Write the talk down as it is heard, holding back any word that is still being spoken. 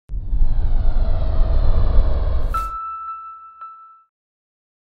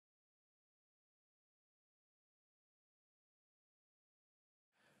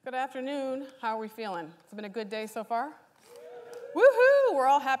Good afternoon. How are we feeling? It's been a good day so far? Woohoo! We're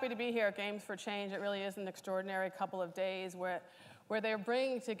all happy to be here at Games for Change. It really is an extraordinary couple of days where they're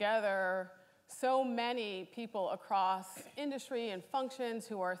bringing together so many people across industry and functions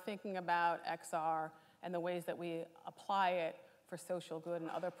who are thinking about XR and the ways that we apply it for social good and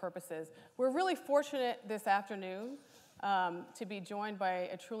other purposes. We're really fortunate this afternoon to be joined by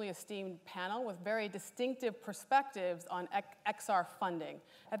a truly esteemed panel with very distinctive perspectives on XR funding.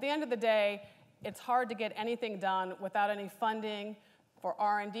 At the end of the day, it's hard to get anything done without any funding for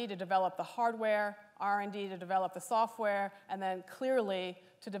R&D to develop the hardware, R&D to develop the software, and then clearly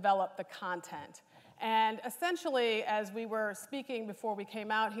to develop the content. And essentially, as we were speaking before we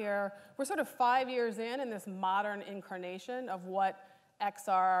came out here, we're sort of 5 years in this modern incarnation of what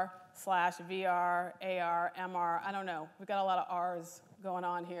XR/VR, AR, MR, I don't know. We've got a lot of R's going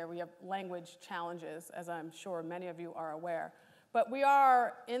on here. We have language challenges, as I'm sure many of you are aware. But we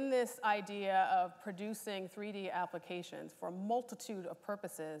are in this idea of producing 3D applications for a multitude of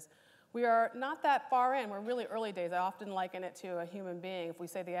purposes. We are not that far in. We're really early days. I often liken it to a human being. If we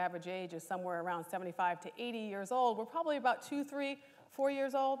say the average age is somewhere around 75 to 80 years old, we're probably about 2, 3, 4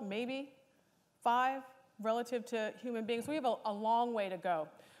 years old, maybe 5, relative to human beings. We have a long way to go.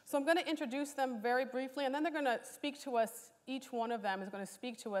 So I'm going to introduce them very briefly, and then they're going to speak to us. Each one of them is going to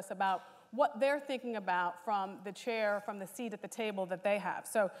speak to us about what they're thinking about from the chair, from the seat at the table that they have.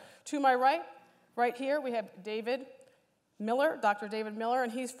 So to my right here, we have David Miller, Dr. David Miller,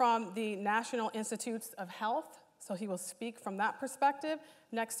 and he's from the National Institutes of Health, so he will speak from that perspective.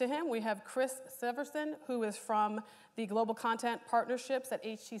 Next to him, we have Kris Severson, who is from the Global Content Partnerships at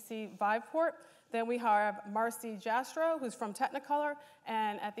HTC Viveport. Then we have Marcie Jastrow, who's from Technicolor,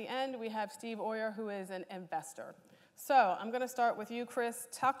 and at the end, we have Steve Oyer, who is an investor. So I'm going to start with you, Kris.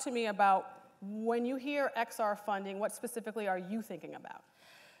 Talk to me about when you hear XR funding, what specifically are you thinking about?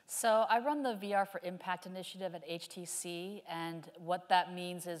 So I run the VR for Impact initiative at HTC, and what that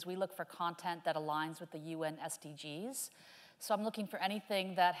means is we look for content that aligns with the UN SDGs. So I'm looking for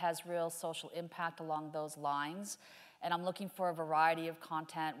anything that has real social impact along those lines, and I'm looking for a variety of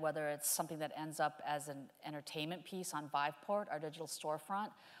content, whether it's something that ends up as an entertainment piece on Viveport, our digital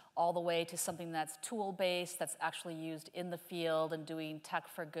storefront, all the way to something that's tool-based, that's actually used in the field and doing tech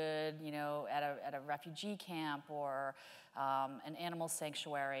for good, you know, at a refugee camp or an animal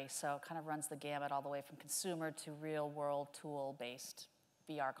sanctuary. So it kind of runs the gamut all the way from consumer to real-world tool-based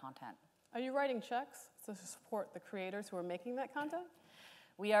VR content. Are you writing checks to support the creators who are making that content?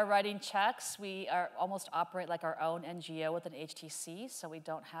 We are writing checks. We are almost operate like our own NGO with an HTC, so we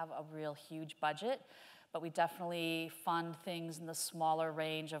don't have a real huge budget. But we definitely fund things in the smaller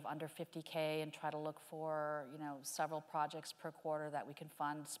range of under 50K and try to look for, you know, several projects per quarter that we can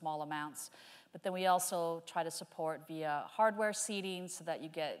fund small amounts. But then we also try to support via hardware seeding so that you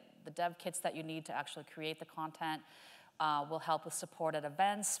get the dev kits that you need to actually create the content. We'll help with support at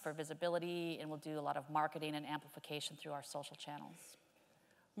events for visibility, and we'll do a lot of marketing and amplification through our social channels.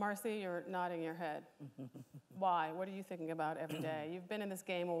 Marcie, you're nodding your head. Why? What are you thinking about every day? You've been in this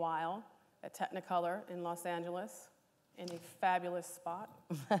game a while. At Technicolor in Los Angeles, in a fabulous spot.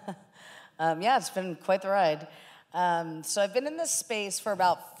 Yeah, it's been quite the ride. So I've been in this space for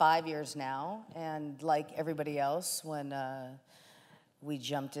about 5 years now, and like everybody else, when we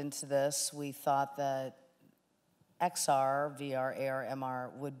jumped into this, we thought that XR, VR, AR,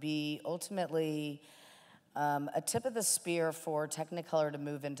 MR would be ultimately a tip of the spear for Technicolor to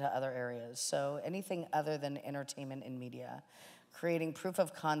move into other areas. So anything other than entertainment and media. Creating proof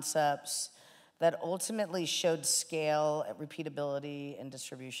of concepts that ultimately showed scale, repeatability, and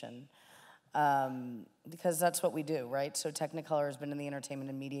distribution. Because that's what we do, right? So Technicolor has been in the entertainment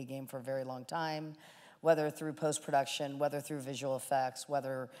and media game for a very long time, whether through post-production, whether through visual effects,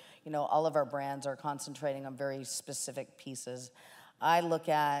 whether, you know, all of our brands are concentrating on very specific pieces. I look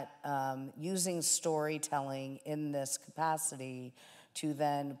at using storytelling in this capacity to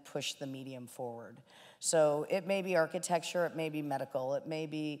then push the medium forward. So it may be architecture, it may be medical, it may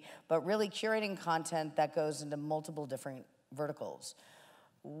be, but really curating content that goes into multiple different verticals.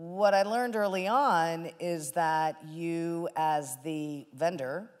 What I learned early on is that you, as the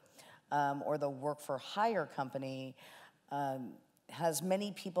vendor or the work for hire company, has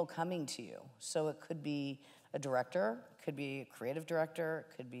many people coming to you. So it could be a director, it could be a creative director,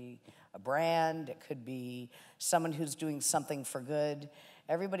 it could be a brand, it could be someone who's doing something for good.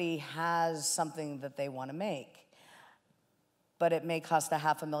 Everybody has something that they want to make, but it may cost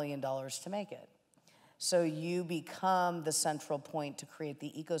 $500,000 to make it. So you become the central point to create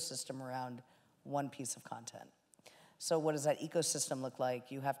the ecosystem around one piece of content. So what does that ecosystem look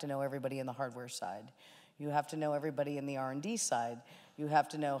like? You have to know everybody in the hardware side. You have to know everybody in the R&D side. You have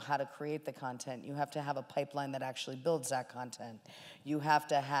to know how to create the content. You have to have a pipeline that actually builds that content. You have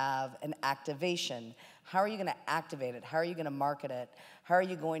to have an activation. How are you going to activate it? How are you going to market it? How are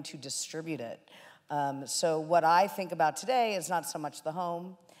you going to distribute it? So what I think about today is not so much the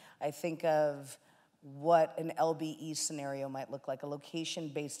home. I think of what an LBE scenario might look like, a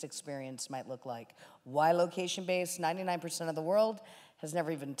location-based experience might look like. Why location-based? 99% of the world has never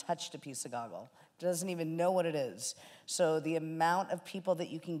even touched a piece of goggle, doesn't even know what it is. So the amount of people that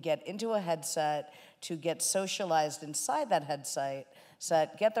you can get into a headset to get socialized inside that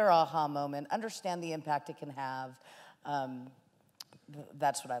headset, get their aha moment, understand the impact it can have,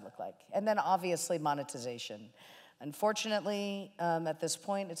 that's what I look like. And then obviously monetization. Unfortunately, at this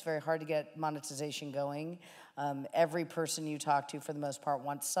point, it's very hard to get monetization going. Every person you talk to, for the most part,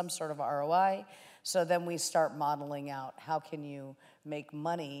 wants some sort of ROI. So then we start modeling out how can you make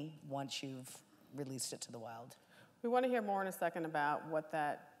money once you've released it to the wild. We want to hear more in a second about what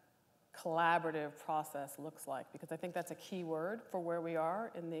that collaborative process looks like, because I think that's a key word for where we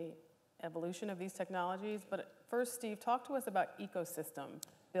are in the evolution of these technologies. But first, Steve, talk to us about ecosystem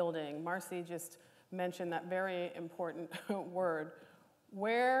building. Marcie just mentioned that very important word.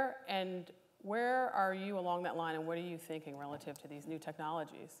 Where are you along that line, and what are you thinking relative to these new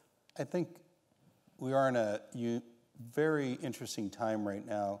technologies? I think we are in a very interesting time right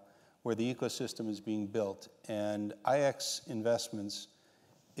now where the ecosystem is being built, and IX Investments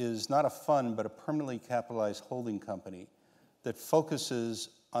is not a fund, but a permanently capitalized holding company that focuses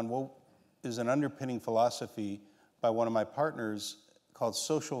on what is an underpinning philosophy by one of my partners called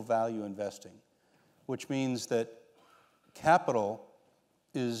social value investing, which means that capital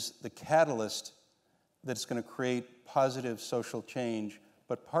is the catalyst that's going to create positive social change,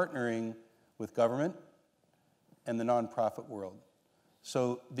 but partnering with government and the nonprofit world.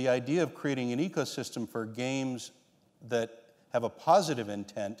 So the idea of creating an ecosystem for games that have a positive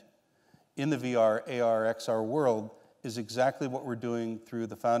intent in the VR, AR, XR world is exactly what we're doing through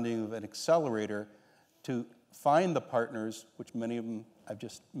the founding of an accelerator to find the partners, which many of them I've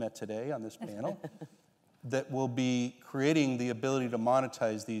just met today on this panel, that will be creating the ability to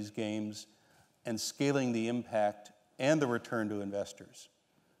monetize these games and scaling the impact and the return to investors.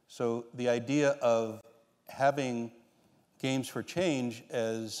 So the idea of having Games for Change,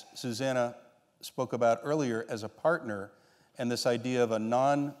 as Susanna spoke about earlier, as a partner, and this idea of a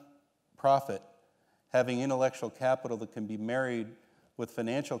non-profit having intellectual capital that can be married with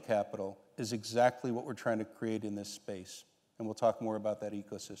financial capital is exactly what we're trying to create in this space. And we'll talk more about that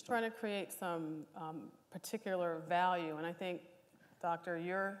ecosystem. Trying to create some particular value, and I think, Doctor,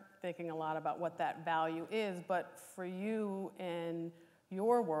 you're thinking a lot about what that value is, but for you in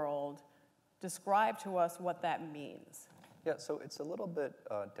your world, describe to us what that means. Yeah, so it's a little bit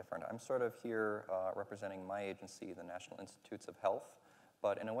different. I'm sort of here representing my agency, the National Institutes of Health,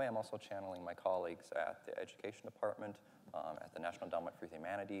 but in a way I'm also channeling my colleagues at the Education Department, at the National Endowment for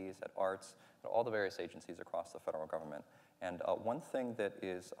Humanities, at Arts, at all the various agencies across the federal government. And one thing that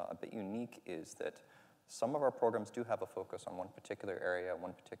is a bit unique is that some of our programs do have a focus on one particular area,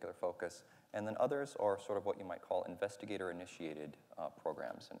 one particular focus, and then others are sort of what you might call investigator-initiated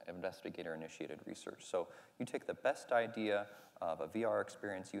programs and investigator-initiated research. So you take the best idea of a VR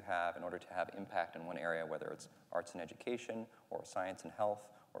experience you have in order to have impact in one area, whether it's arts and education, or science and health,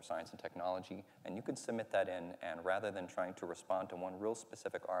 or science and technology, and you could submit that in, and rather than trying to respond to one real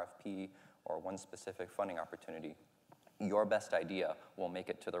specific RFP or one specific funding opportunity, your best idea will make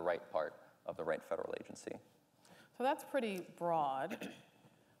it to the right part of the right federal agency. So that's pretty broad.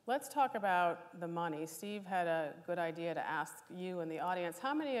 Let's talk about the money. Steve had a good idea to ask you in the audience.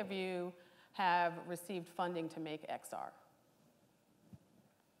 How many of you have received funding to make XR?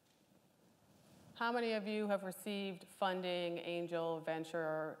 How many of you have received funding, angel, venture,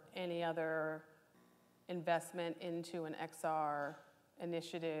 or any other investment into an XR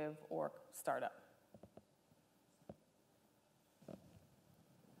initiative or startup?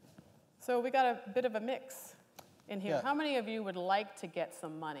 So we got a bit of a mix in here. Yeah. How many of you would like to get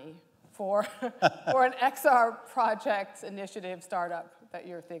some money for, for an XR project, initiative, startup that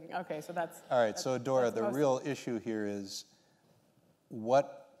you're thinking? Okay, so that's... All right, so Adaora, the real issue here is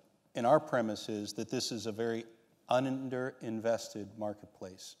what, in our premise, is that this is a very underinvested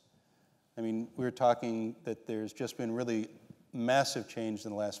marketplace. I mean, we're talking that there's just been really massive change in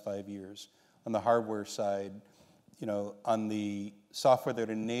the last 5 years on the hardware side, you know, on the software that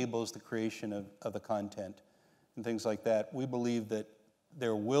enables the creation of the content and things like that. We believe that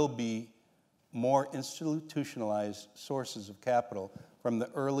there will be more institutionalized sources of capital from the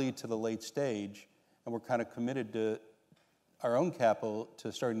early to the late stage, and we're kind of committed to our own capital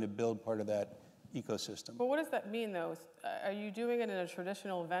to starting to build part of that ecosystem. But what does that mean, though? Are you doing it in a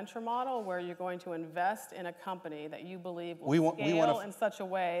traditional venture model where you're going to invest in a company that you believe will scale in such a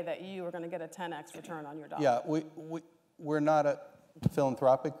way that you are going to get a 10x return on your dollar? Yeah, we're not a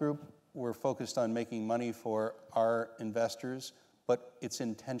philanthropic group. We're focused on making money for our investors, but it's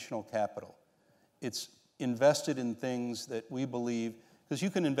intentional capital. It's invested in things that we believe, because you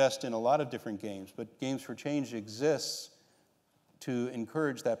can invest in a lot of different games, but Games for Change exists to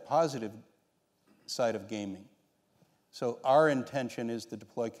encourage that positive side of gaming. So our intention is to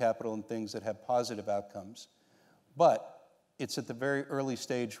deploy capital in things that have positive outcomes. But it's at the very early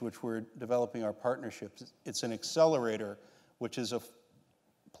stage which we're developing our partnerships. It's an accelerator, which is a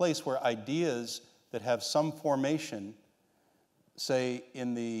place where ideas that have some formation, say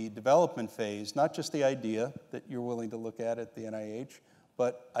in the development phase, not just the idea that you're willing to look at the NIH,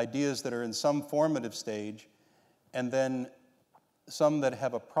 but ideas that are in some formative stage, and then some that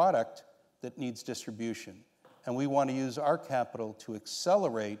have a product that needs distribution. And we want to use our capital to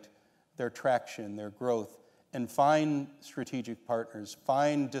accelerate their traction, their growth, and find strategic partners,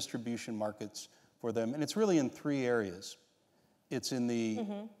 find distribution markets for them. And it's really in 3 areas. It's in the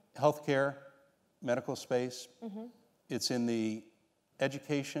healthcare, medical space. It's in the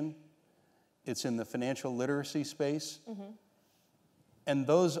education. It's in the financial literacy space. And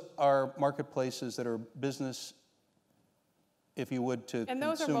those are marketplaces that are business, if you would, to And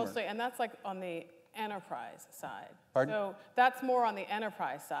those consumer. are mostly, and that's like on the enterprise side. Pardon? So that's more on the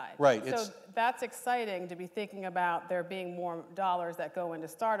enterprise side. Right, So that's exciting to be thinking about there being more dollars that go into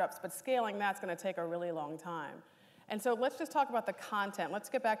startups, but scaling that's going to take a really long time. And so let's just talk about the content. Let's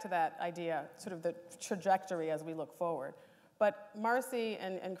get back to that idea, sort of the trajectory as we look forward. But Marcie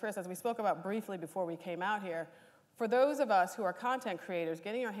and Kris, as we spoke about briefly before we came out here, for those of us who are content creators,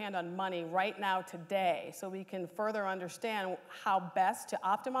 getting your hand on money right now today so we can further understand how best to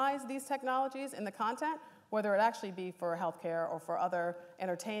optimize these technologies in the content, whether it actually be for healthcare or for other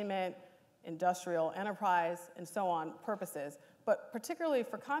entertainment, industrial, enterprise, and so on purposes. But particularly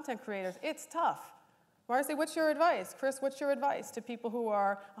for content creators, it's tough. Marcie, what's your advice? Kris, what's your advice to people who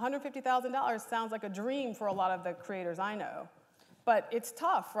are $150,000 sounds like a dream for a lot of the creators I know. But it's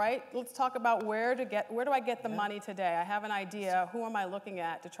tough, right? Let's talk about where do I get the money today? I have an idea. Who am I looking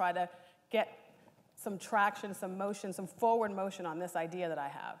at to try to get some traction, some motion, some forward motion on this idea that I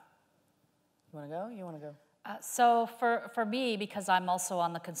have? You want to go? You want to go? So for me, because I'm also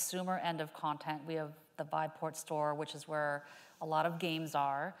on the consumer end of content, we have the Viveport store, which is where a lot of games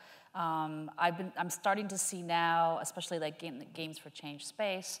are. I'm starting to see now, especially like Games for Change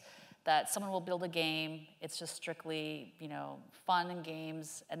space, that someone will build a game, it's just strictly, fun and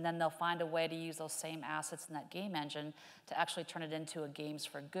games, and then they'll find a way to use those same assets in that game engine to actually turn it into a games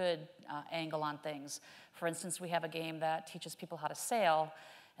for good angle on things. For instance, we have a game that teaches people how to sail,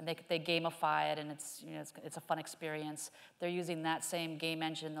 and they gamify it, and it's a fun experience. They're using that same game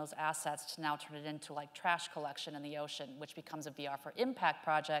engine, those assets, to now turn it into like trash collection in the ocean, which becomes a VR for Impact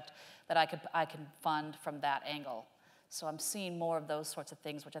project that I can fund from that angle. So I'm seeing more of those sorts of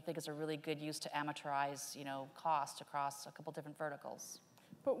things, which I think is a really good use to amateurize, cost across a couple different verticals.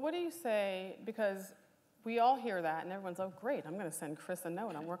 But what do you say, because we all hear that, and everyone's, oh, great, I'm going to send Kris a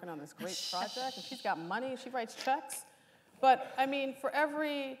note. I'm working on this great project, and she's got money, she writes checks. But, I mean, for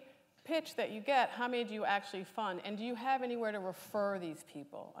every pitch that you get, how many do you actually fund? And do you have anywhere to refer these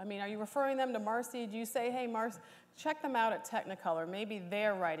people? I mean, are you referring them to Marcie? Do you say, hey, Marcie, check them out at Technicolor. Maybe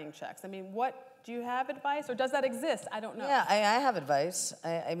they're writing checks. I mean, do you have advice, or does that exist? I don't know. Yeah, I have advice.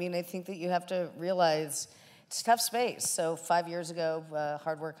 I mean, I think that you have to realize it's a tough space. So 5 years ago,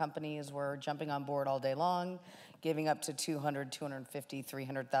 hardware companies were jumping on board all day long, giving up to $200,000, $250,000,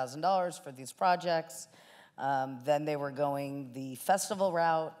 $300,000 for these projects. Then they were going the festival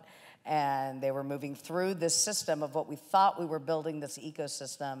route, and they were moving through this system of what we thought we were building, this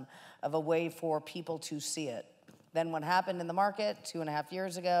ecosystem of a way for people to see it. Then what happened in the market 2.5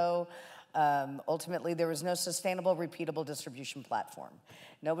 years ago, ultimately there was no sustainable, repeatable distribution platform.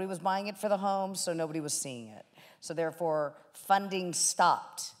 Nobody was buying it for the home, so nobody was seeing it. So therefore, funding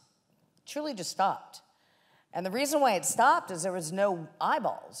stopped, truly just stopped. And the reason why it stopped is there was no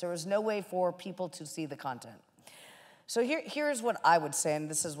eyeballs. There was no way for people to see the content. So here's what I would say, and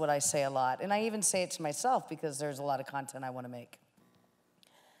this is what I say a lot, and I even say it to myself because there's a lot of content I want to make.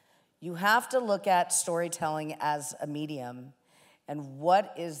 You have to look at storytelling as a medium and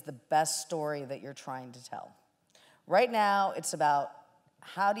what is the best story that you're trying to tell. Right now, it's about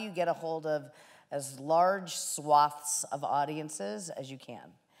how do you get a hold of as large swaths of audiences as you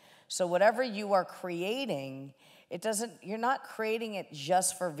can. So whatever you are creating, you're not creating it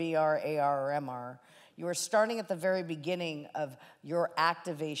just for VR, AR, or MR. You are starting at the very beginning of your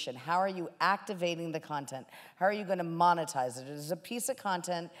activation. How are you activating the content? How are you going to monetize it? It is a piece of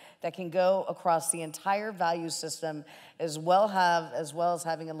content that can go across the entire value system as well as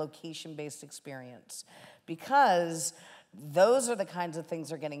having a location-based experience. Because those are the kinds of things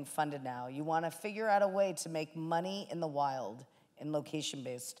that are getting funded now. You want to figure out a way to make money in the wild and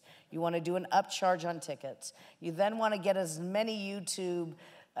location-based. You want to do an upcharge on tickets. You then want to get as many YouTube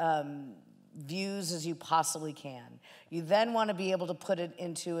views as you possibly can. You then want to be able to put it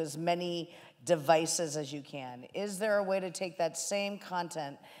into as many devices as you can. Is there a way to take that same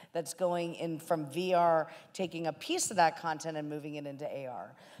content that's going in from VR, taking a piece of that content and moving it into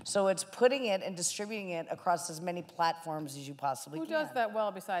AR? So it's putting it and distributing it across as many platforms as you possibly can. Who does that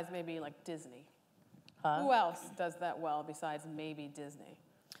well besides maybe like Disney? Huh? Who else does that well besides maybe Disney?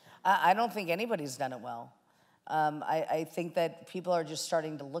 I don't think anybody's done it well. I think that people are just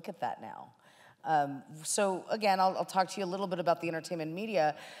starting to look at that now. So again, I'll talk to you a little bit about the entertainment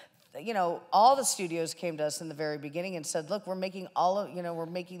media. You know, all the studios came to us in the very beginning and said, look, we're making we're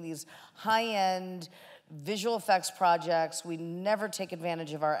making these high-end visual effects projects. We never take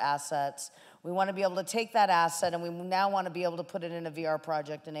advantage of our assets. We want to be able to take that asset and we now want to be able to put it in a VR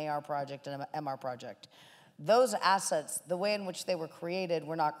project, an AR project, and an MR project. Those assets, the way in which they were created,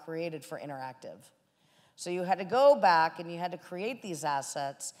 were not created for interactive. So you had to go back and you had to create these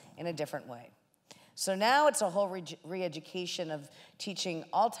assets in a different way. So now it's a whole re-education of teaching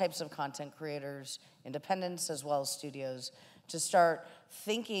all types of content creators, independents as well as studios, to start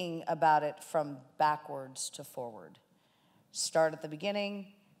thinking about it from backwards to forward. Start at the beginning,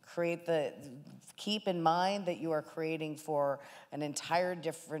 keep in mind that you are creating for an entire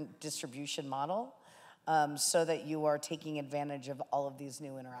different distribution model so that you are taking advantage of all of these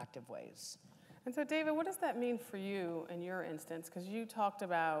new interactive ways. And so, David, what does that mean for you in your instance? Because you talked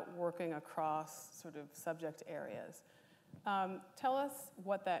about working across sort of subject areas. Tell us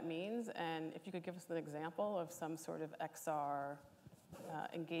what that means, and if you could give us an example of some sort of XR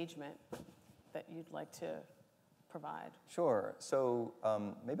engagement that you'd like to provide. Sure. So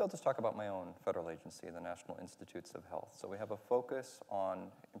maybe I'll just talk about my own federal agency, the National Institutes of Health. So we have a focus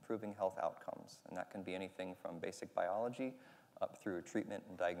on improving health outcomes, and that can be anything from basic biology up through treatment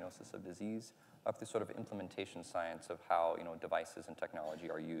and diagnosis of disease, up to sort of implementation science of how devices and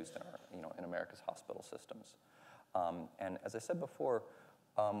technology are used in our in America's hospital systems. And as I said before,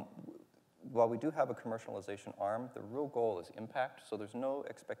 while we do have a commercialization arm, the real goal is impact. So there's no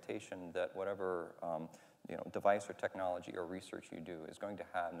expectation that whatever device or technology or research you do is going to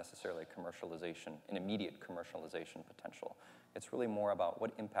have necessarily commercialization, an immediate commercialization potential. It's really more about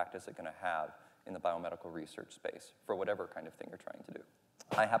what impact is it going to have in the biomedical research space for whatever kind of thing you're trying to do.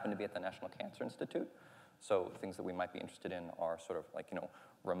 I happen to be at the National Cancer Institute, so things that we might be interested in are sort of like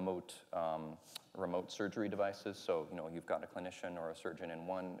remote surgery devices. So you've got a clinician or a surgeon in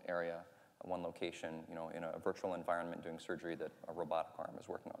one area, one location, in a virtual environment doing surgery that a robotic arm is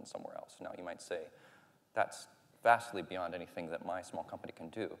working on somewhere else. Now you might say, that's vastly beyond anything that my small company can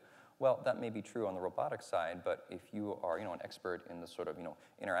do. Well, that may be true on the robotic side, but if you are an expert in the sort of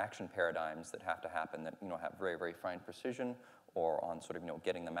interaction paradigms that have to happen that have very, very fine precision, or on sort of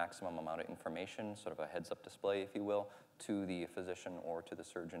getting the maximum amount of information, sort of a heads-up display, if you will, to the physician or to the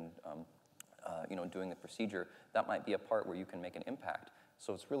surgeon doing the procedure, that might be a part where you can make an impact.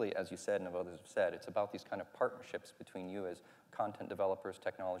 So it's really, as you said and others have said, it's about these kind of partnerships between you as content developers,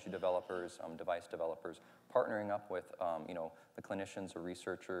 technology developers, device developers, partnering up with the clinicians or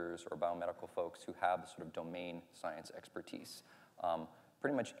researchers or biomedical folks who have the sort of domain science expertise.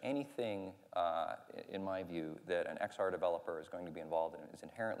 Pretty much anything, in my view, that an XR developer is going to be involved in is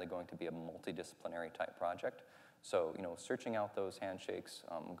inherently going to be a multidisciplinary type project. So, searching out those handshakes,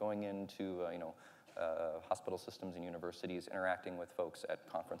 going into, hospital systems and universities, interacting with folks at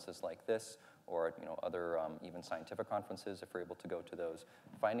conferences like this, or other even scientific conferences, if we're able to go to those,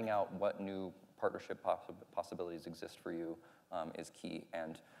 finding out what new partnership possibilities exist for you is key.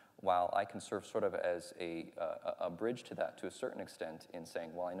 And while I can serve sort of as a bridge to that to a certain extent in saying,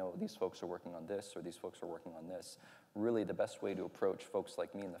 well, I know these folks are working on this or these folks are working on this, really the best way to approach folks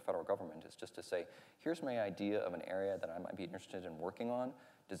like me in the federal government is just to say, here's my idea of an area that I might be interested in working on.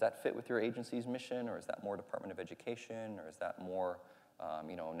 Does that fit with your agency's mission, or is that more Department of Education, or is that more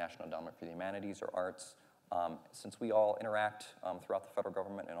National Endowment for the Humanities or Arts? Since we all interact throughout the federal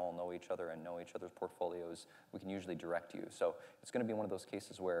government and all know each other and know each other's portfolios, we can usually direct you. So it's going to be one of those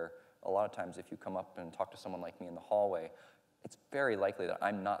cases where a lot of times if you come up and talk to someone like me in the hallway, it's very likely that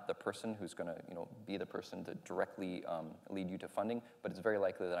I'm not the person who's going to be the person to directly lead you to funding, but it's very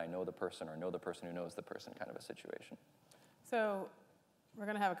likely that I know the person or know the person who knows the person kind of a situation. So we're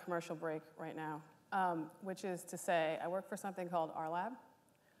going to have a commercial break right now. which is to say I work for something called RLab,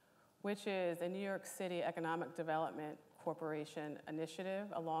 which is a New York City Economic Development Corporation initiative,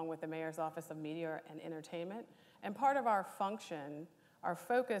 along with the Mayor's Office of Media and Entertainment. And part of our function, our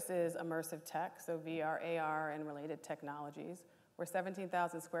focus is immersive tech, so VR, AR, and related technologies. We're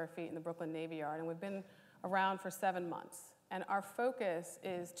 17,000 square feet in the Brooklyn Navy Yard, and we've been around for 7 months. And our focus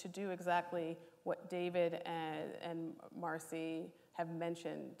is to do exactly what David and Marcie have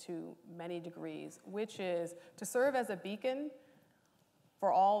mentioned to many degrees, which is to serve as a beacon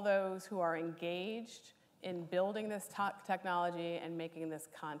for all those who are engaged in building this technology and making this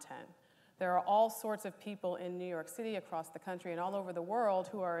content. There are all sorts of people in New York City, across the country, and all over the world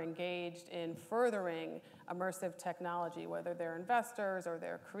who are engaged in furthering immersive technology, whether they're investors or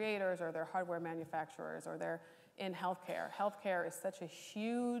they're creators or they're hardware manufacturers or they're in healthcare. Healthcare is such a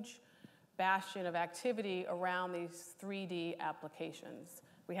huge bastion of activity around these 3D applications.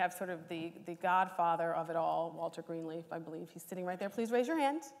 We have sort of the godfather of it all, Walter Greenleaf, I believe. He's sitting right there. Please raise your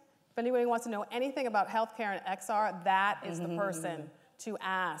hand. If anybody wants to know anything about healthcare and XR, that is the person to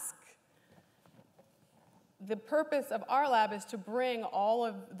ask. The purpose of our lab is to bring all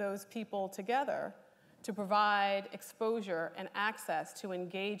of those people together to provide exposure and access to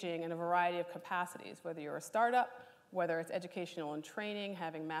engaging in a variety of capacities, whether you're a startup, whether it's educational and training,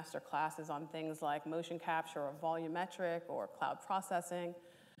 having master classes on things like motion capture or volumetric or cloud processing,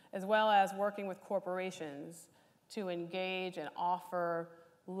 as well as working with corporations to engage and offer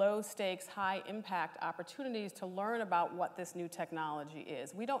low-stakes, high-impact opportunities to learn about what this new technology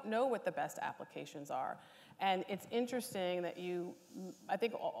is. We don't know what the best applications are. And it's interesting that I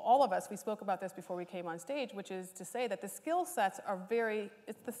think all of us, we spoke about this before we came on stage, which is to say that the skill sets are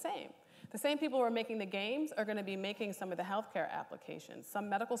it's the same. The same people who are making the games are going to be making some of the healthcare applications. Some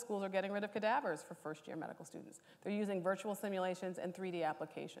medical schools are getting rid of cadavers for first-year medical students. They're using virtual simulations and 3D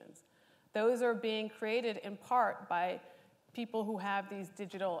applications. Those are being created in part by people who have these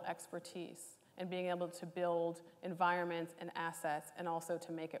digital expertise and being able to build environments and assets and also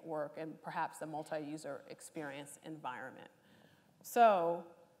to make it work in perhaps a multi-user experience environment. So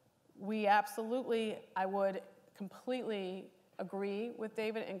we absolutely, I would completely agree with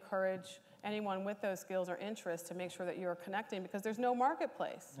David, encourage anyone with those skills or interests to make sure that you're connecting, because there's no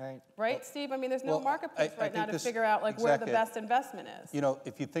marketplace. Right, Steve? I mean, there's no marketplace right now to figure out where the best investment is. You know,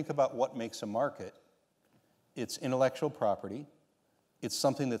 if you think about what makes a market, it's intellectual property. It's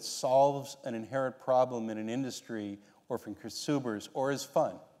something that solves an inherent problem in an industry or for consumers or is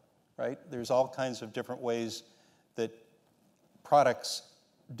fun, right? There's all kinds of different ways that products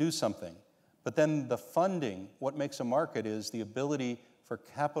do something. But then the funding, what makes a market is the ability for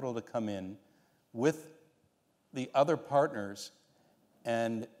capital to come in with the other partners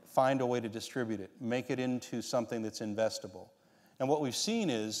and find a way to distribute it, make it into something that's investable. And what we've seen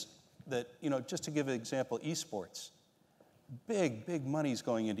is that, just to give an example, esports. Big money's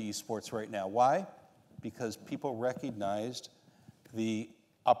going into esports right now. Why? Because people recognized the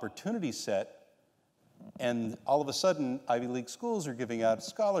opportunity set, and all of a sudden, Ivy League schools are giving out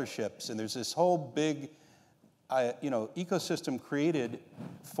scholarships, and there's this whole big, ecosystem created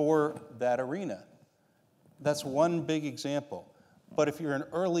for that arena. That's one big example. But if you're an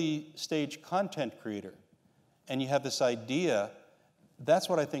early stage content creator, and you have this idea, that's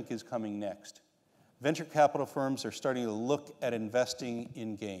what I think is coming next. Venture capital firms are starting to look at investing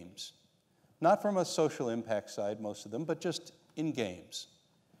in games. Not from a social impact side, most of them, but just in games.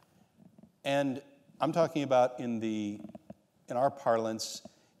 And I'm talking about in our parlance,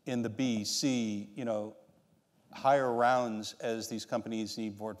 in the B, C, higher rounds as these companies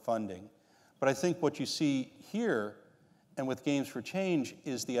need more funding. But I think what you see here, and with Games for Change,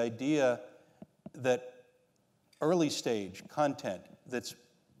 is the idea that early stage content that's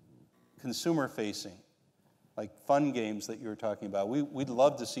consumer-facing, like fun games that you were talking about. We'd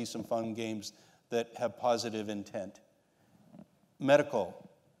love to see some fun games that have positive intent. Medical,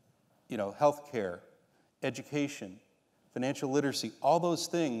 healthcare, education, financial literacy, all those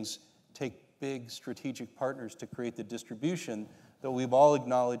things take big strategic partners to create the distribution that we've all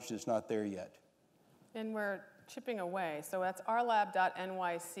acknowledged is not there yet. And we're chipping away. So that's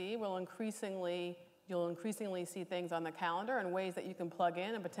rlab.nyc. You'll increasingly see things on the calendar and ways that you can plug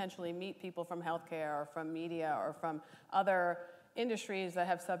in and potentially meet people from healthcare or from media or from other industries that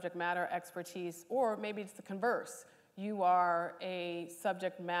have subject matter expertise, or maybe it's the converse. You are a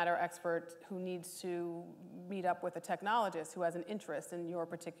subject matter expert who needs to meet up with a technologist who has an interest in your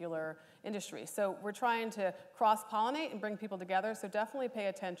particular industry. So we're trying to cross-pollinate and bring people together, so definitely pay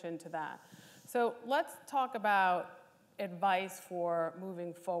attention to that. So let's talk about advice for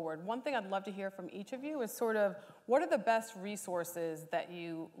moving forward. One thing I'd love to hear from each of you is sort of, what are the best resources that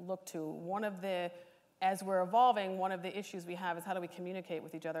you look to? As we're evolving, one of the issues we have is how do we communicate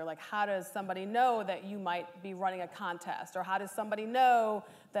with each other? Like, how does somebody know that you might be running a contest? Or how does somebody know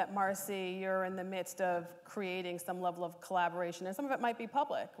that, Marcie, you're in the midst of creating some level of collaboration? And some of it might be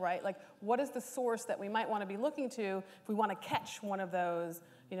public, right? Like, what is the source that we might want to be looking to if we want to catch one of those,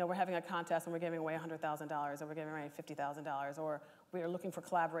 we're having a contest and we're giving away $100,000, or we're giving away $50,000, or we are looking for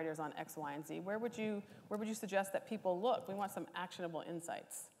collaborators on X, Y, and Z. Where would you suggest that people look? We want some actionable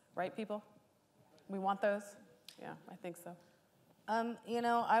insights, right, people? We want those? Yeah, I think so.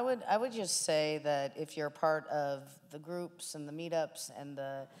 I would just say that if you're part of the groups and the meetups and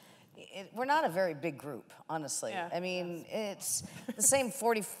we're not a very big group, honestly. Yeah, I mean, it's the same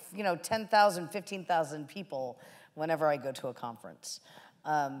 10,000, 15,000 people whenever I go to a conference.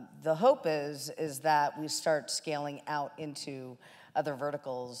 The hope is that we start scaling out into other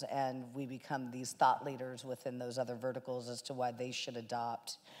verticals and we become these thought leaders within those other verticals as to why they should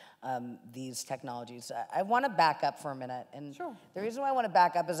adopt these technologies. I want to back up for a minute. And sure. The reason why I want to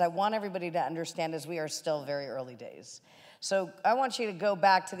back up is I want everybody to understand is we are still very early days. So I want you to go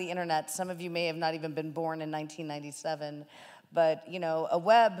back to the internet. Some of you may have not even been born in 1997, but a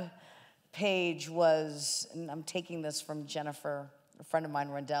web page was, and I'm taking this from Jennifer, a friend of mine,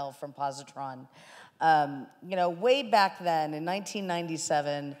 Rendell from Positron. Way back then in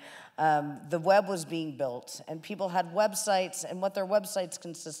 1997, the web was being built and people had websites, and what their websites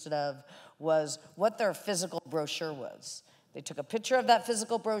consisted of was what their physical brochure was. They took a picture of that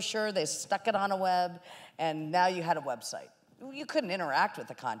physical brochure, they stuck it on a web, and now you had a website. You couldn't interact with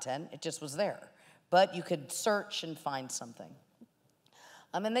the content, it just was there. But you could search and find something.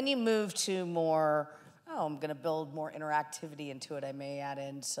 And then you move to more, I'm gonna build more interactivity into it. I may add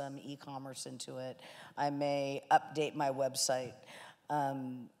in some e-commerce into it. I may update my website.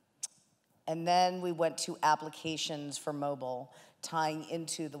 And then we went to applications for mobile, tying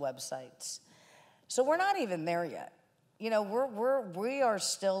into the websites. So we're not even there yet. We are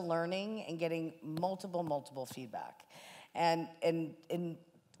still learning and getting multiple feedback. And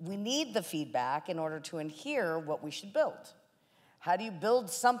we need the feedback in order to hear what we should build. How do you build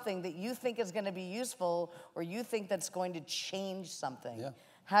something that you think is going to be useful or you think that's going to change something? Yeah.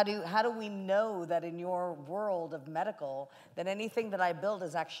 How do we know that in your world of medical that anything that I build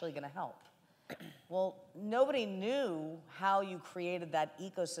is actually going to help? Well, nobody knew how you created that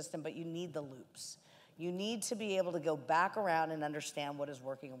ecosystem, but you need the loops. You need to be able to go back around and understand what is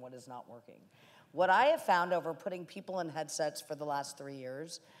working and what is not working. What I have found over putting people in headsets for the last 3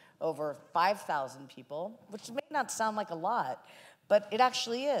 years, over 5,000 people, which may not sound like a lot, but it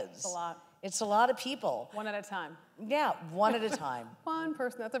actually is. It's a lot. It's a lot of people. One at a time. Yeah, one at a time. One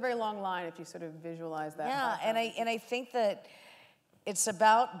person. That's a very long line if you sort of visualize that. Yeah, and I think that it's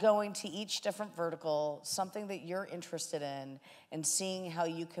about going to each different vertical, something that you're interested in, and seeing how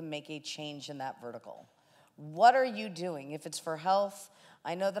you can make a change in that vertical. What are you doing? If it's for health,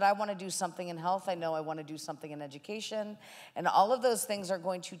 I know that I want to do something in health. I know I want to do something in education. And all of those things are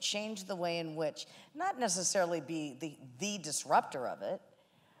going to change the way in which, not necessarily be the disruptor of it,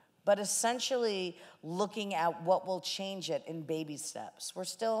 but essentially looking at what will change it in baby steps. We're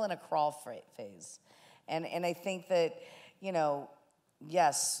still in a crawl phase. And I think that,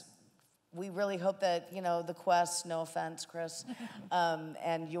 yes, we really hope that, the Quest, no offense, Kris,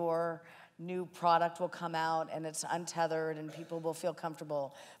 and your new product will come out and it's untethered and people will feel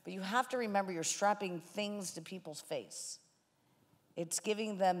comfortable. But you have to remember you're strapping things to people's face. It's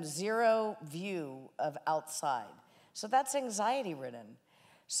giving them zero view of outside. So that's anxiety ridden.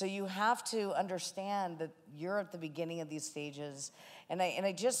 So you have to understand that you're at the beginning of these stages. And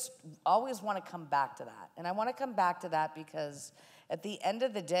I just always want to come back to that. And I want to come back to that because at the end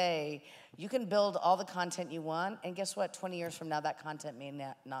of the day, you can build all the content you want, and guess what? 20 years from now, that content may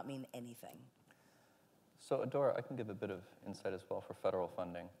not mean anything. So Adaora, I can give a bit of insight as well for federal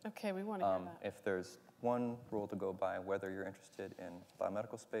funding. Okay, we want to hear that. If there's one rule to go by, whether you're interested in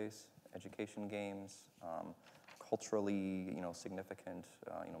biomedical space, education games, culturally, significant,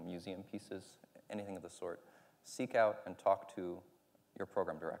 museum pieces, anything of the sort, seek out and talk to your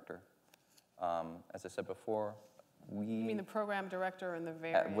program director. As I said before, You mean the program director and the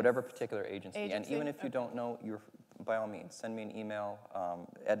various... At whatever particular agency. And Agency? even if you don't know, by all means, send me an email.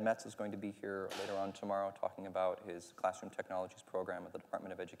 Ed Metz is going to be here later on tomorrow talking about his classroom technologies program at the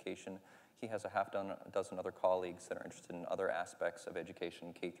Department of Education. He has a dozen other colleagues that are interested in other aspects of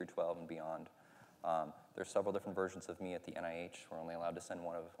education, K through 12 and beyond. There's several different versions of me at the NIH. We're only allowed to send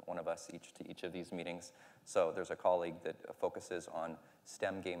one of us each to each of these meetings. So there's a colleague that focuses on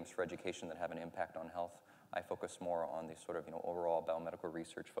STEM games for education that have an impact on health. I focus more on these sort of, overall biomedical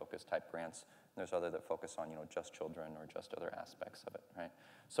research focused type grants. And there's other that focus on, just children or just other aspects of it, right?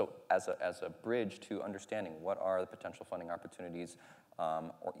 So as a bridge to understanding what are the potential funding opportunities,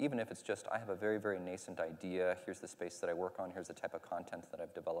 or even if it's just, I have a very, very nascent idea, here's the space that I work on, here's the type of content that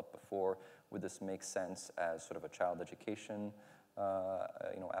I've developed before, would this make sense as sort of a child education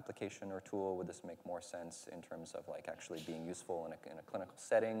application or tool? Would this make more sense in terms of like actually being useful in a clinical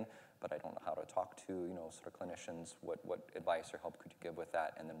setting, but I don't know how to talk to, sort of clinicians, what advice or help could you give with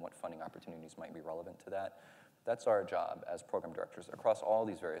that, and then what funding opportunities might be relevant to that? That's our job as program directors across all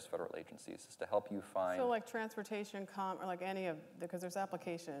these various federal agencies, is to help you find. So like transportation, or like any of, because there's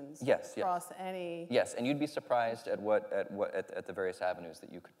applications. Yes, across any. Yes, and you'd be surprised at at the various avenues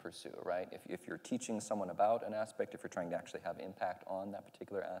that you could pursue, right? If you're teaching someone about an aspect, if you're trying to actually have impact on that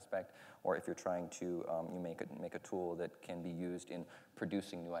particular aspect, or if you're trying to you make a tool that can be used in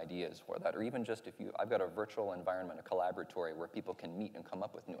producing new ideas for that, or even just I've got a virtual environment, a collaboratory where people can meet and come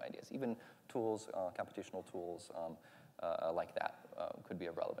up with new ideas, even tools, computational tools like that could be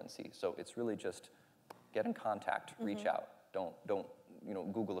of relevancy. So it's really just get in contact, reach out. Don't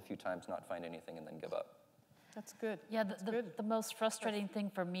Google a few times, not find anything, and then give up. That's good. Yeah, That's good. the most frustrating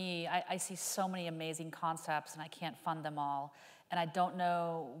thing for me, I see so many amazing concepts and I can't fund them all. And I don't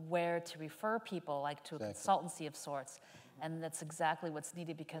know where to refer people, like to a consultancy of sorts. And that's exactly what's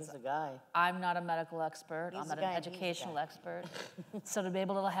needed because I'm not a medical expert, I'm not an educational expert. So to be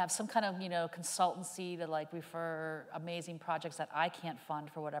able to have some kind of, consultancy to like refer amazing projects that I can't fund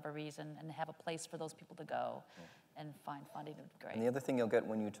for whatever reason and have a place for those people to go and find funding would be great. And the other thing you'll get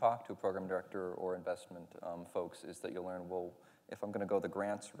when you talk to a program director or investment folks is that you'll learn, well, if I'm gonna go the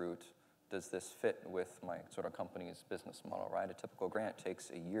grants route, does this fit with my sort of company's business model, right? A typical grant takes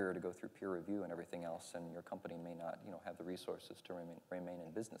a year to go through peer review and everything else, and your company may not, have the resources to remain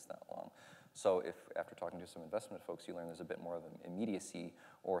in business that long. So if after talking to some investment folks, you learn there's a bit more of an immediacy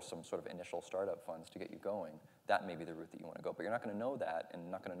or some sort of initial startup funds to get you going, that may be the route that you want to go. But you're not going to know that, and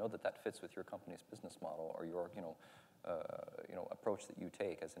not going to know that that fits with your company's business model or your, approach that you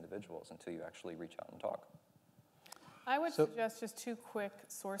take as individuals until you actually reach out and talk. I would suggest just two quick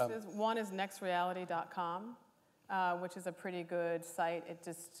sources. One is nextreality.com, which is a pretty good site.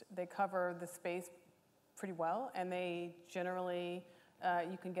 They cover the space pretty well, and they generally,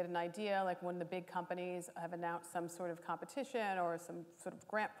 you can get an idea, like when the big companies have announced some sort of competition or some sort of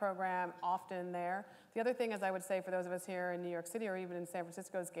grant program, often there. The other thing is, I would say for those of us here in New York City or even in San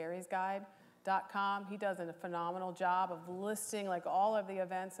Francisco is GarysGuide.com. He does a phenomenal job of listing like all of the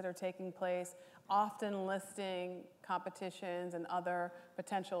events that are taking place, often listing competitions and other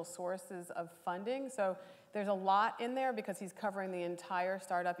potential sources of funding. So there's a lot in there because he's covering the entire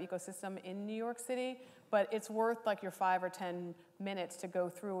startup ecosystem in New York City, but it's worth like your 5 or 10 minutes to go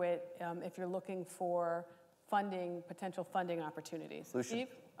through it if you're looking for potential funding opportunities. Lucian. Steve?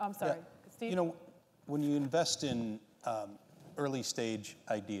 I'm sorry. Yeah. Steve? When you invest in early stage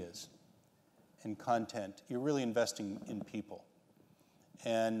ideas and content, you're really investing in people.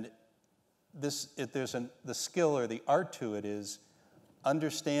 And the skill or the art to it is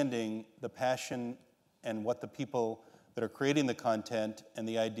understanding the passion and what the people that are creating the content and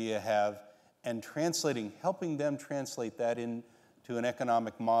the idea have, and helping them translate that into an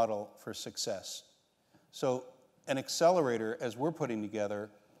economic model for success. So an accelerator, as we're putting together,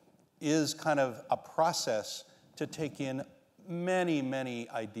 is kind of a process to take in many, many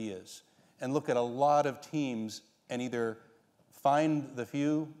ideas and look at a lot of teams and either find the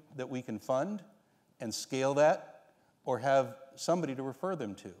few that we can fund and scale that, or have somebody to refer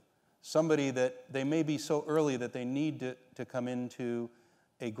them to. Somebody that they may be so early that they need to come into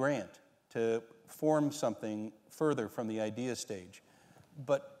a grant to form something further from the idea stage.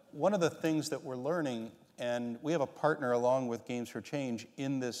 But one of the things that we're learning, and we have a partner along with Games for Change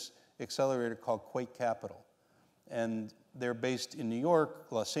in this accelerator called Quake Capital. And they're based in New York,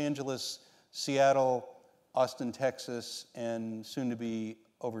 Los Angeles, Seattle, Austin, Texas, and soon to be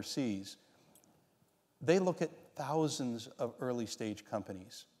overseas. They look at thousands of early stage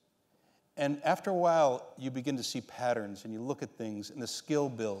companies. And after a while, you begin to see patterns and you look at things and the skill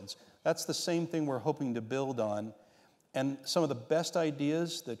builds. That's the same thing we're hoping to build on. And some of the best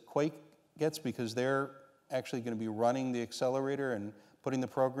ideas that Quake gets, because they're actually going to be running the accelerator and putting the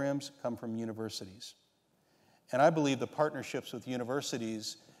programs, come from universities. And I believe the partnerships with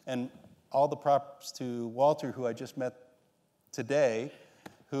universities, and all the props to Walter, who I just met today,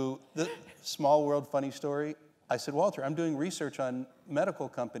 the small world funny story, I said, Walter, I'm doing research on medical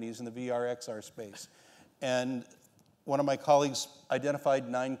companies in the VR XR space. And one of my colleagues identified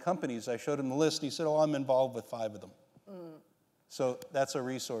 9 companies. I showed him the list, and he said, oh, I'm involved with 5 of them. So that's a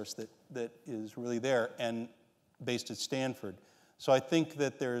resource that is really there and based at Stanford. So I think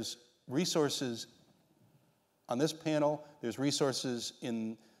that there's resources on this panel, there's resources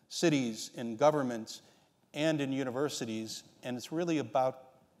in cities, in governments, and in universities, and it's really about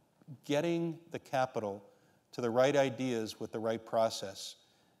getting the capital to the right ideas with the right process.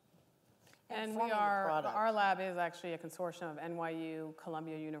 And forming the product. our lab is actually a consortium of NYU,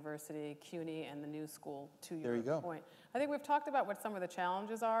 Columbia University, CUNY, and the New School, to There you your go. point. I think we've talked about what some of the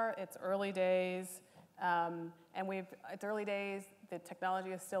challenges are. It's early days, and it's early days, the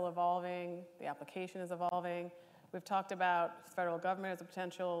technology is still evolving, the application is evolving. We've talked about federal government as a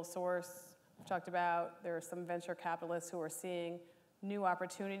potential source. We've talked about there are some venture capitalists who are seeing new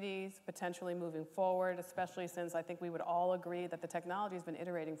opportunities potentially moving forward, especially since I think we would all agree that the technology has been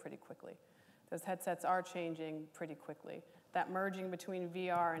iterating pretty quickly. Those headsets are changing pretty quickly. That merging between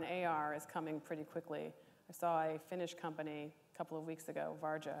VR and AR is coming pretty quickly. I saw a Finnish company a couple of weeks ago,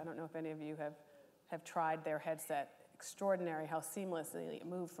 Varja. I don't know if any of you have tried their headset. Extraordinary how seamlessly it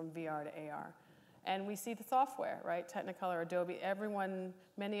moved from VR to AR. And we see the software, right? Technicolor, Adobe, everyone,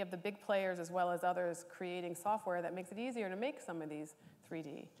 many of the big players as well as others creating software that makes it easier to make some of these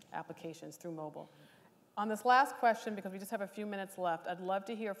 3D applications through mobile. On this last question, because we just have a few minutes left, I'd love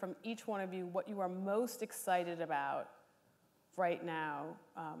to hear from each one of you what you are most excited about right now,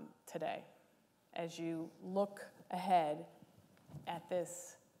 today, as you look ahead at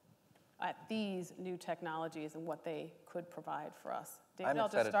these new technologies and what they could provide for us. David, I'll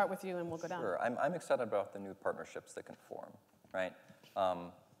just start with you and we'll go down. Sure, I'm excited about the new partnerships that can form, right?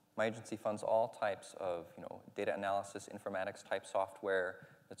 My agency funds all types of, data analysis, informatics type software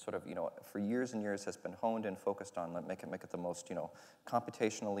that sort of, for years and years has been honed and focused on make it the most,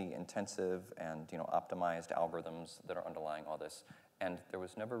 computationally intensive and, optimized algorithms that are underlying all this. And there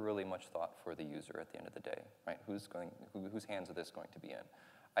was never really much thought for the user at the end of the day, right? Whose hands are this going to be in?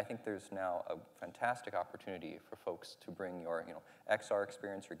 I think there's now a fantastic opportunity for folks to bring your XR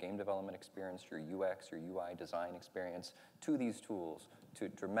experience, your game development experience, your UX, your UI design experience to these tools to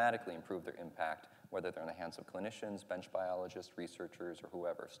dramatically improve their impact, whether they're in the hands of clinicians, bench biologists, researchers, or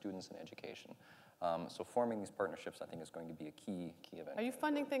whoever, students in education. So forming these partnerships, I think, is going to be a key event. Are you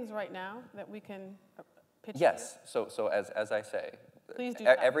funding things right now that we can pitch? Yes. So as I say, Please do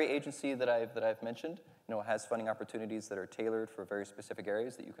every agency that I've mentioned, has funding opportunities that are tailored for very specific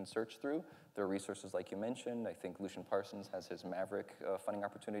areas that you can search through. There are resources like you mentioned. I think Lucian Parsons has his Maverick funding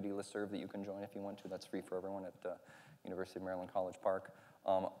opportunity listserv that you can join if you want to. That's free for everyone at University of Maryland College Park.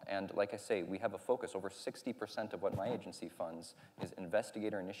 And like I say, we have a focus. Over 60% of what my agency funds is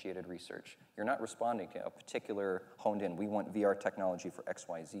investigator-initiated research. You're not responding to a particular honed in, we want VR technology for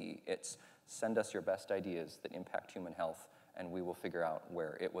XYZ. It's send us your best ideas that impact human health, and we will figure out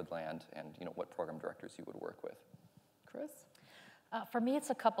where it would land and what program directors you would work with. Chris? For me, it's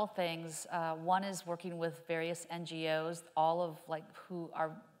a couple things. One is working with various NGOs, all of who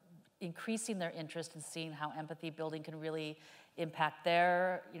are increasing their interest in seeing how empathy building can really impact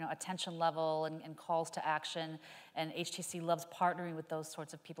their attention level and calls to action. And HTC loves partnering with those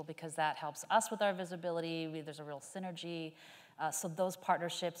sorts of people because that helps us with our visibility. There's a real synergy. So those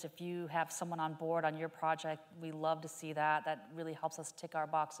partnerships, if you have someone on board on your project, we love to see that. That really helps us tick our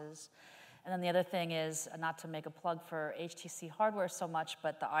boxes. And then the other thing is, not to make a plug for HTC hardware so much,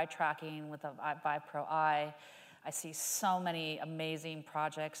 but the eye tracking with the Vive Pro Eye. I see so many amazing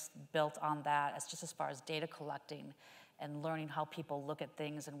projects built on that, as far as data collecting and learning how people look at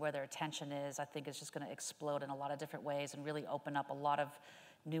things and where their attention is. I think it's just going to explode in a lot of different ways and really open up a lot of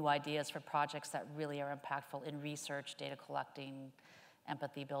new ideas for projects that really are impactful in research, data collecting,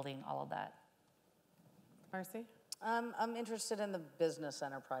 empathy building, all of that. Marcie? I'm interested in the business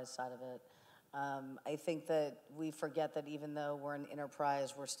enterprise side of it. I think that we forget that even though we're an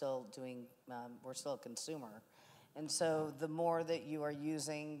enterprise, we're still a consumer. And so the more that you are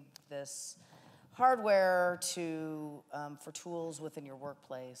using this hardware for tools within your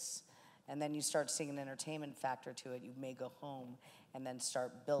workplace, and then you start seeing an entertainment factor to it, you may go home and then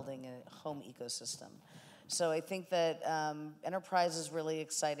start building a home ecosystem. So I think that enterprise is really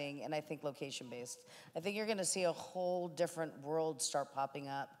exciting, and I think location-based. I think you're going to see a whole different world start popping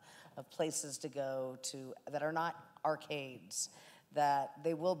up of places to go to that are not arcades, that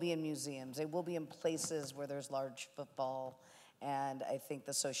they will be in museums, they will be in places where there's large football, and I think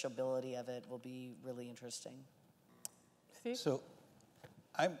the sociability of it will be really interesting. Steve? So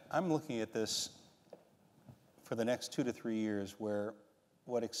I'm looking at this for the next 2 to 3 years, where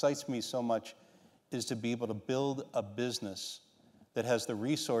what excites me so much is to be able to build a business that has the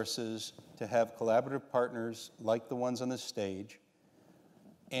resources to have collaborative partners like the ones on this stage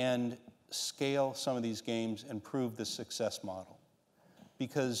and scale some of these games and prove the success model.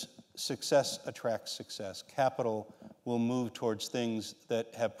 because success attracts success. Capital will move towards things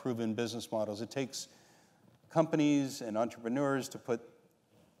that have proven business models. It takes companies and entrepreneurs to put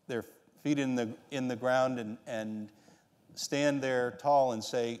their feet in the ground and stand there tall and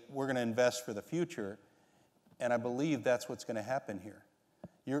say, we're going to invest for the future. And I believe that's what's going to happen here.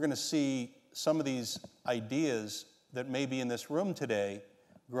 You're going to see some of these ideas that may be in this room today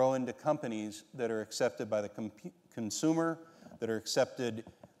grow into companies that are accepted by the consumer, that are accepted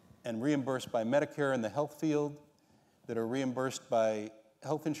and reimbursed by Medicare in the health field, that are reimbursed by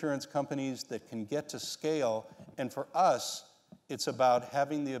health insurance companies, that can get to scale. And for us, it's about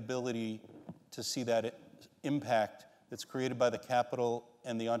having the ability to see that impact that's created by the capital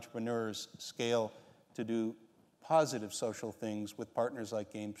and the entrepreneurs scale to do positive social things with partners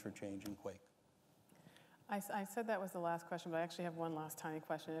like Games for Change and Quake. I said that was the last question, but I actually have one last tiny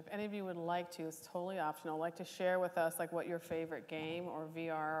question. If any of you would like to, it's totally optional, like to share with us like what your favorite game or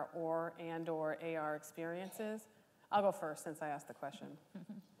VR or AR experience is. I'll go first since I asked the question.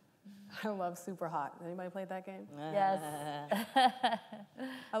 I love Super Hot. Anybody played that game? Yes.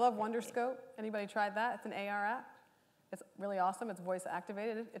 I love Wonderscope. Anybody tried that? It's an AR app. It's really awesome. It's voice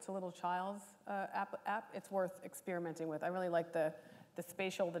activated. It's a little child's app. It's worth experimenting with. I really like the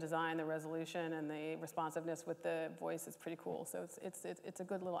spatial, the design, the resolution, and the responsiveness with the voice is pretty cool. So it's a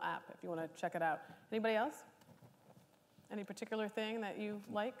good little app if you want to check it out. Anybody else? Any particular thing that you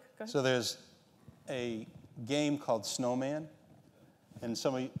like? Go ahead. So there's a game called Snowman, and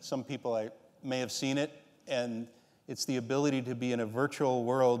some people may have seen it, and it's the ability to be in a virtual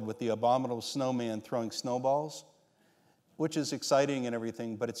world with the abominable snowman throwing snowballs, which is exciting and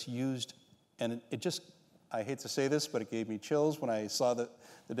everything, but it's used, and it just, I hate to say this, but it gave me chills when I saw the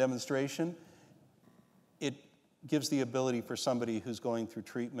demonstration. It gives the ability for somebody who's going through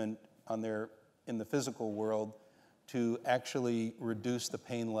treatment in the physical world to actually reduce the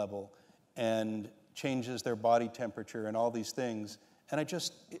pain level and changes their body temperature and all these things. And it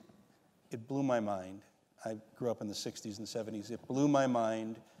blew my mind. I grew up in the 60s and 70s. It blew my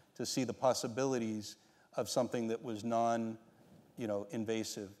mind to see the possibilities of something that was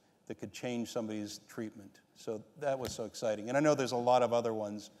non-invasive that could change somebody's treatment. So that was so exciting. And I know there's a lot of other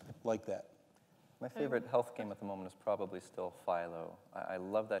ones like that. My favorite health game at the moment is probably still Philo. I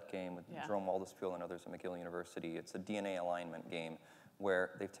love that game with Jerome Waldesfield and others at McGill University. It's a DNA alignment game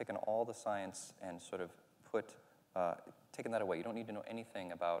where they've taken all the science and sort of taken that away. You don't need to know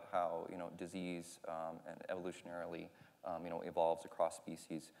anything about how disease and evolutionarily evolves across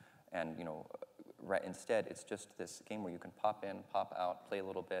species, and instead it's just this game where you can pop in, pop out, play a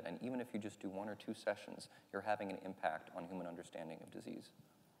little bit, and even if you just do 1 or 2 sessions, you're having an impact on human understanding of disease.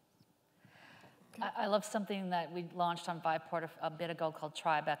 I love something that we launched on Viveport a bit ago called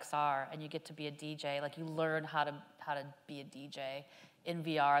Tribe XR, and you get to be a DJ. Like you learn how to be a DJ in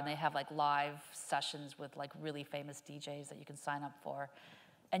VR, and they have like live sessions with like really famous DJs that you can sign up for,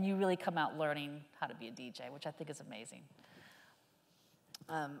 and you really come out learning how to be a DJ, which I think is amazing.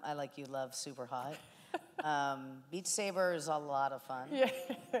 I like you love Super Hot. Beat Saber is a lot of fun. Yeah.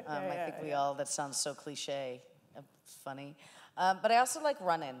 I think we all, that sounds so cliche, funny. But I also like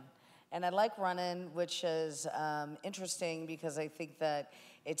running. And I like running, which is interesting because I think that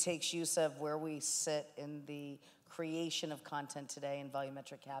it takes use of where we sit in the creation of content today in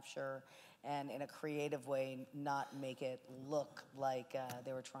volumetric capture and in a creative way, not make it look like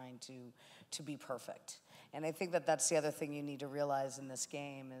they were trying to be perfect. And I think that that's the other thing you need to realize in this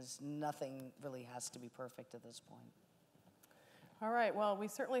game is nothing really has to be perfect at this point. All right, well, we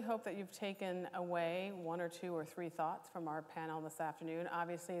certainly hope that you've taken away 1 or 2 or 3 thoughts from our panel this afternoon.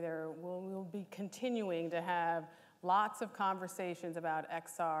 Obviously, we'll be continuing to have lots of conversations about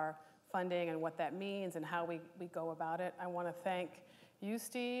XR funding and what that means and how we go about it. I want to thank you,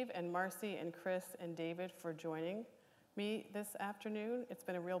 Steve, and Marcie, and Kris, and David for joining me this afternoon. It's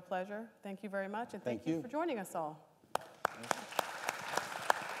been a real pleasure. Thank you very much, and thank you for joining us all.